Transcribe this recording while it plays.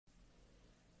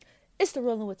It's the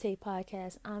Rolling with Tay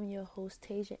podcast. I'm your host,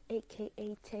 Tasia,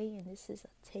 aka Tay, and this is a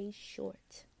Tay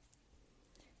Short.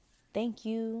 Thank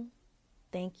you,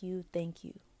 thank you, thank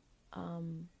you.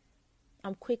 I'm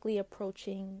quickly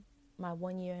approaching my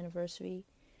 1 year anniversary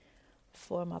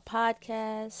for my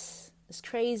podcast. It's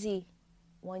crazy.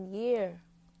 1 year,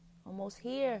 almost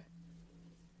here.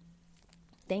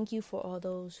 Thank you for all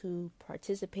those who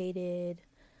participated,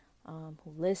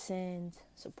 who listened,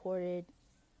 supported.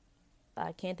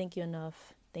 I can't thank you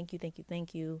enough. Thank you, thank you,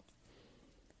 thank you.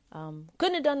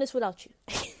 Couldn't have done this without you.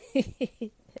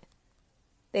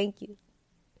 Thank you.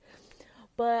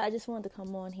 But I just wanted to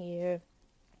come on here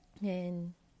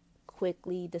and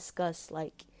quickly discuss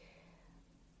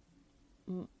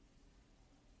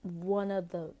one of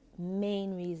the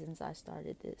main reasons I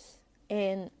started this.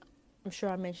 And I'm sure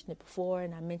I mentioned it before,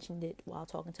 and I mentioned it while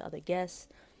talking to other guests.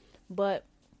 But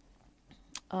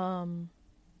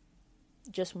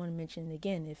just want to mention it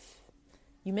again if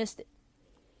you missed it.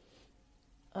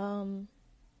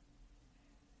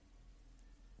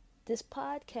 This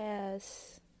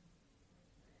podcast,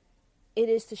 it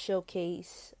is to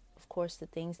showcase, of course, the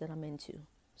things that I'm into.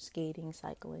 Skating,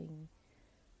 cycling,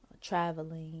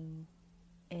 traveling,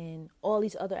 and all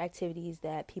these other activities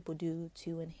that people do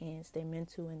to enhance their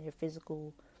mental and their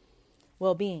physical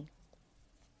well-being.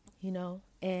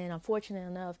 And I'm fortunate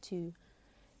enough to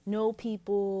know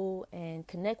people and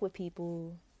connect with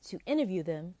people to interview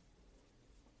them,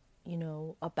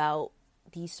 about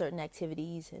these certain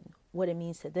activities and what it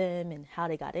means to them and how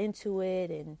they got into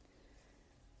it and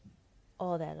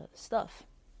all that other stuff.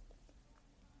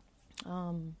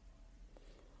 When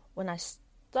I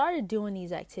started doing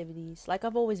these activities,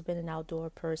 I've always been an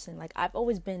outdoor person. I've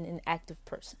always been an active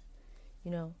person,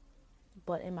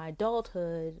 but in my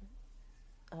adulthood,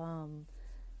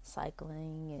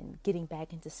 cycling and getting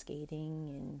back into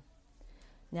skating, and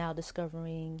now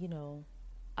discovering,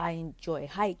 I enjoy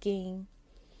hiking.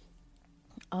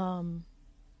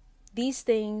 These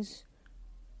things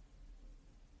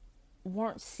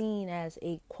weren't seen as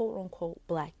a quote unquote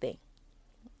black thing.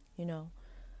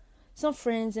 Some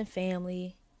friends and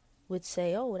family would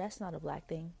say, oh, that's not a black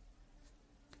thing.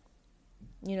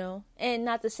 And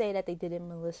not to say that they did it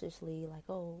maliciously,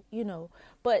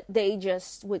 but they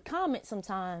just would comment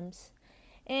sometimes,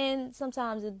 and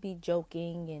sometimes it'd be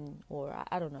joking, or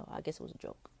I don't know, I guess it was a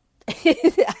joke.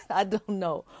 I don't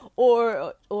know.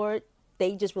 Or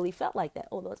they just really felt like that.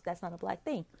 Oh, that's not a black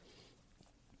thing.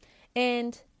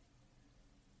 And,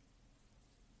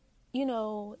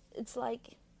 it's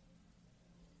like,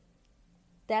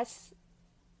 that's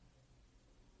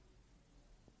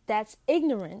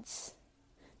ignorance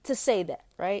to say that,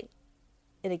 right?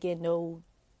 And again, no,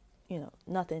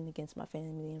 nothing against my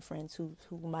family and friends who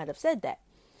might have said that.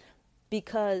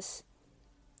 Because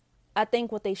I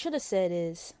think what they should have said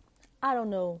is, I don't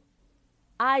know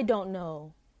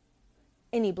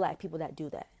any black people that do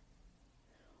that.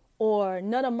 Or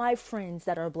none of my friends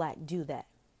that are black do that.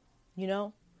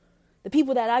 The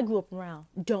people that I grew up around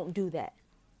don't do that.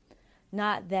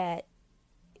 Not that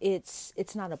it's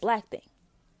not a black thing.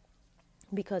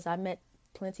 Because I met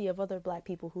plenty of other black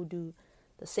people who do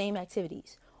the same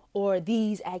activities or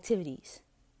these activities.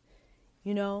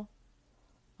 And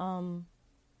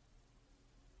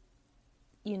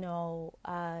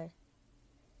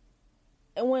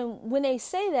when they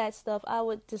say that stuff, I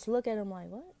would just look at them like,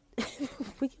 what?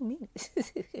 What do you mean?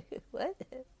 What?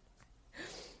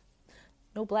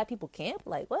 No black people camp?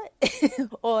 Like, what?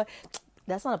 Or,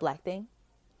 that's not a black thing.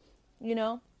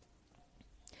 Then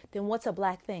what's a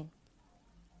black thing?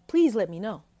 Please let me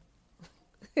know.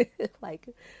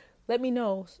 Let me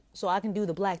know so I can do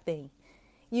the black thing.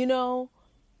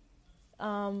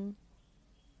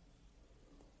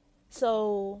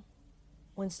 So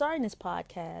when starting this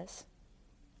podcast,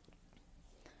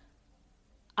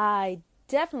 I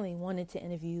definitely wanted to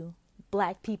interview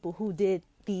black people who did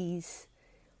these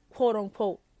quote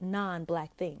unquote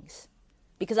non-black things,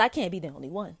 because I can't be the only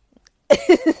one.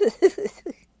 And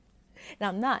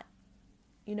I'm not,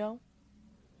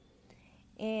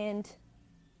 and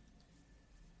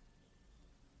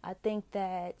I think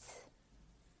that,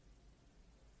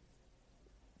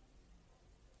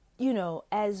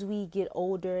 as we get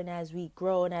older and as we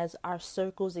grow and as our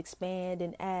circles expand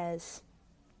and as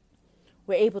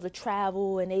we're able to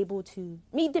travel and able to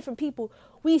meet different people,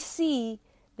 we see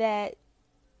that,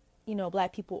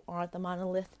 black people aren't the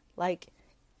monolith.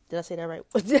 Did I say that right?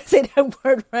 Did I say that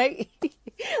word right?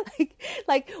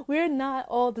 We're not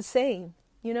all the same,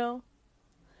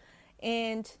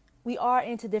 and we are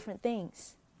into different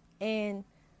things. And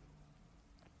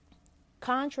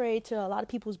contrary to a lot of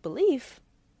people's belief,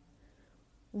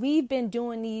 we've been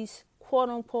doing these quote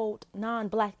unquote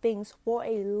non-black things for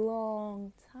a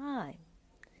long time.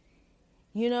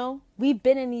 You know, we've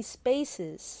been in these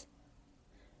spaces.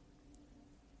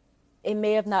 It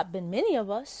may have not been many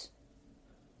of us.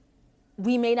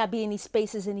 We may not be in these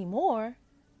spaces anymore,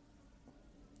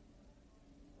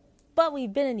 but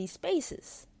we've been in these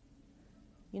spaces.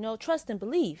 You know, trust and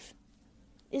believe.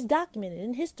 It's documented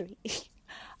in history.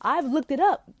 I've looked it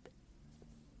up.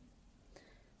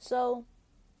 So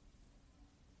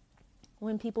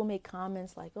when people make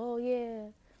comments like, oh yeah,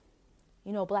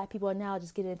 you know, black people are now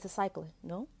just getting into cycling.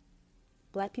 No,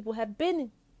 black people have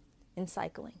been in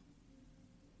cycling.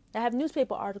 I have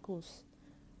newspaper articles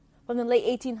from the late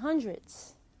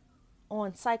 1800s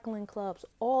on cycling clubs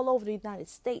all over the United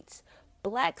States.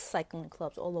 Black cycling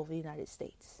clubs all over the United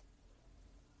States.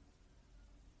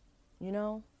 You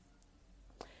know?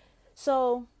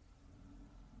 So,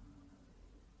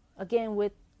 again,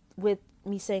 with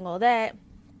me saying all that,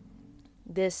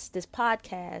 this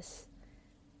podcast,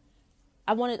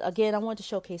 I wanted to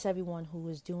showcase everyone who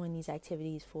is doing these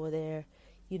activities for their,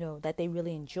 you know, that they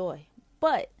really enjoy.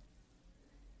 But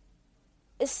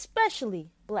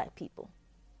especially black people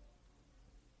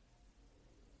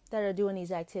that are doing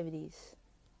these activities,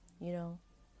 you know.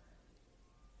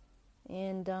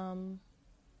 And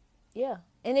yeah.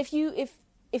 And if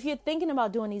you're thinking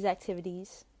about doing these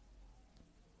activities,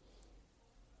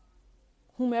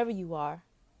 whomever you are,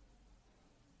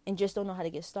 and just don't know how to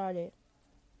get started,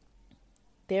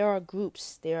 there are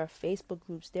groups, there are Facebook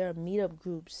groups, there are meetup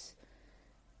groups.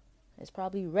 There's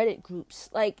probably Reddit groups.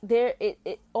 Like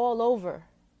it all over.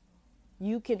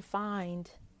 You can find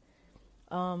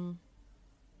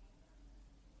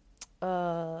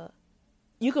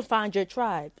you can find your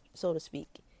tribe, so to speak.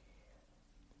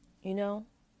 You know,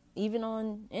 even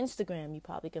on Instagram, you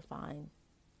probably can find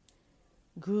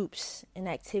groups and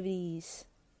activities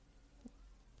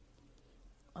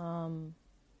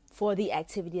for the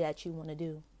activity that you want to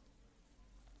do.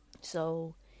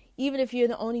 So even if you're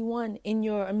the only one in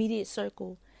your immediate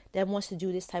circle that wants to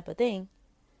do this type of thing,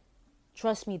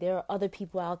 trust me, there are other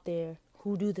people out there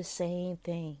who do the same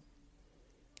thing.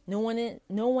 No one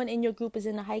in your group is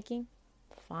into hiking?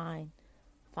 Fine.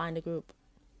 Find a group.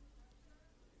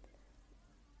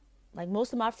 Like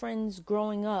most of my friends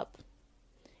growing up,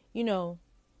 you know,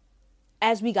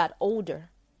 as we got older,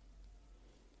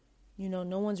 you know,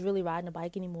 no one's really riding a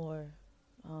bike anymore.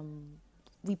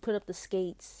 We put up the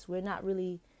skates. We're not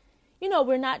really, you know,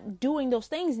 we're not doing those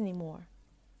things anymore.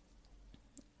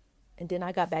 And then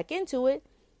I got back into it.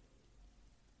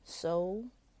 So,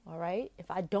 all right,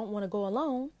 if I don't want to go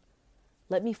alone,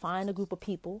 let me find a group of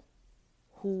people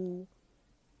who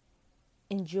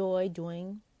enjoy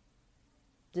doing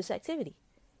this activity.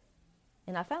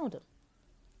 And I found them,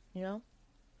 you know.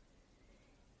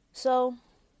 So,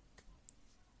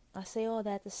 I say all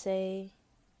that to say,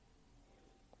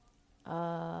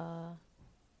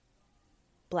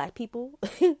 black people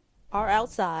are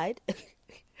outside,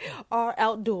 are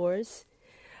outdoors,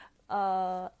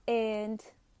 and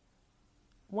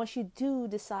once you do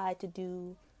decide to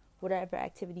do whatever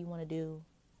activity you want to do,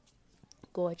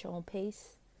 go at your own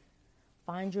pace,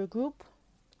 find your group,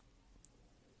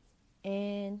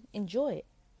 and enjoy it.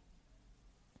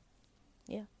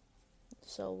 Yeah.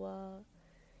 So,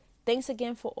 thanks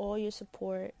again for all your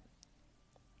support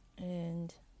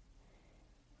and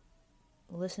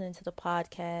listening to the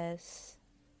podcast.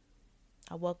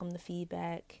 I welcome the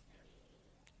feedback.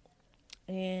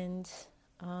 And,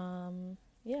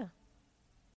 yeah.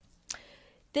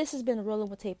 This has been the Rolling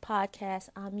with Tay podcast.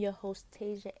 I'm your host,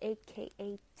 Tasia,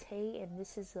 a.k.a. Tay, and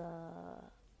this is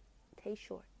Tay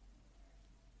Short.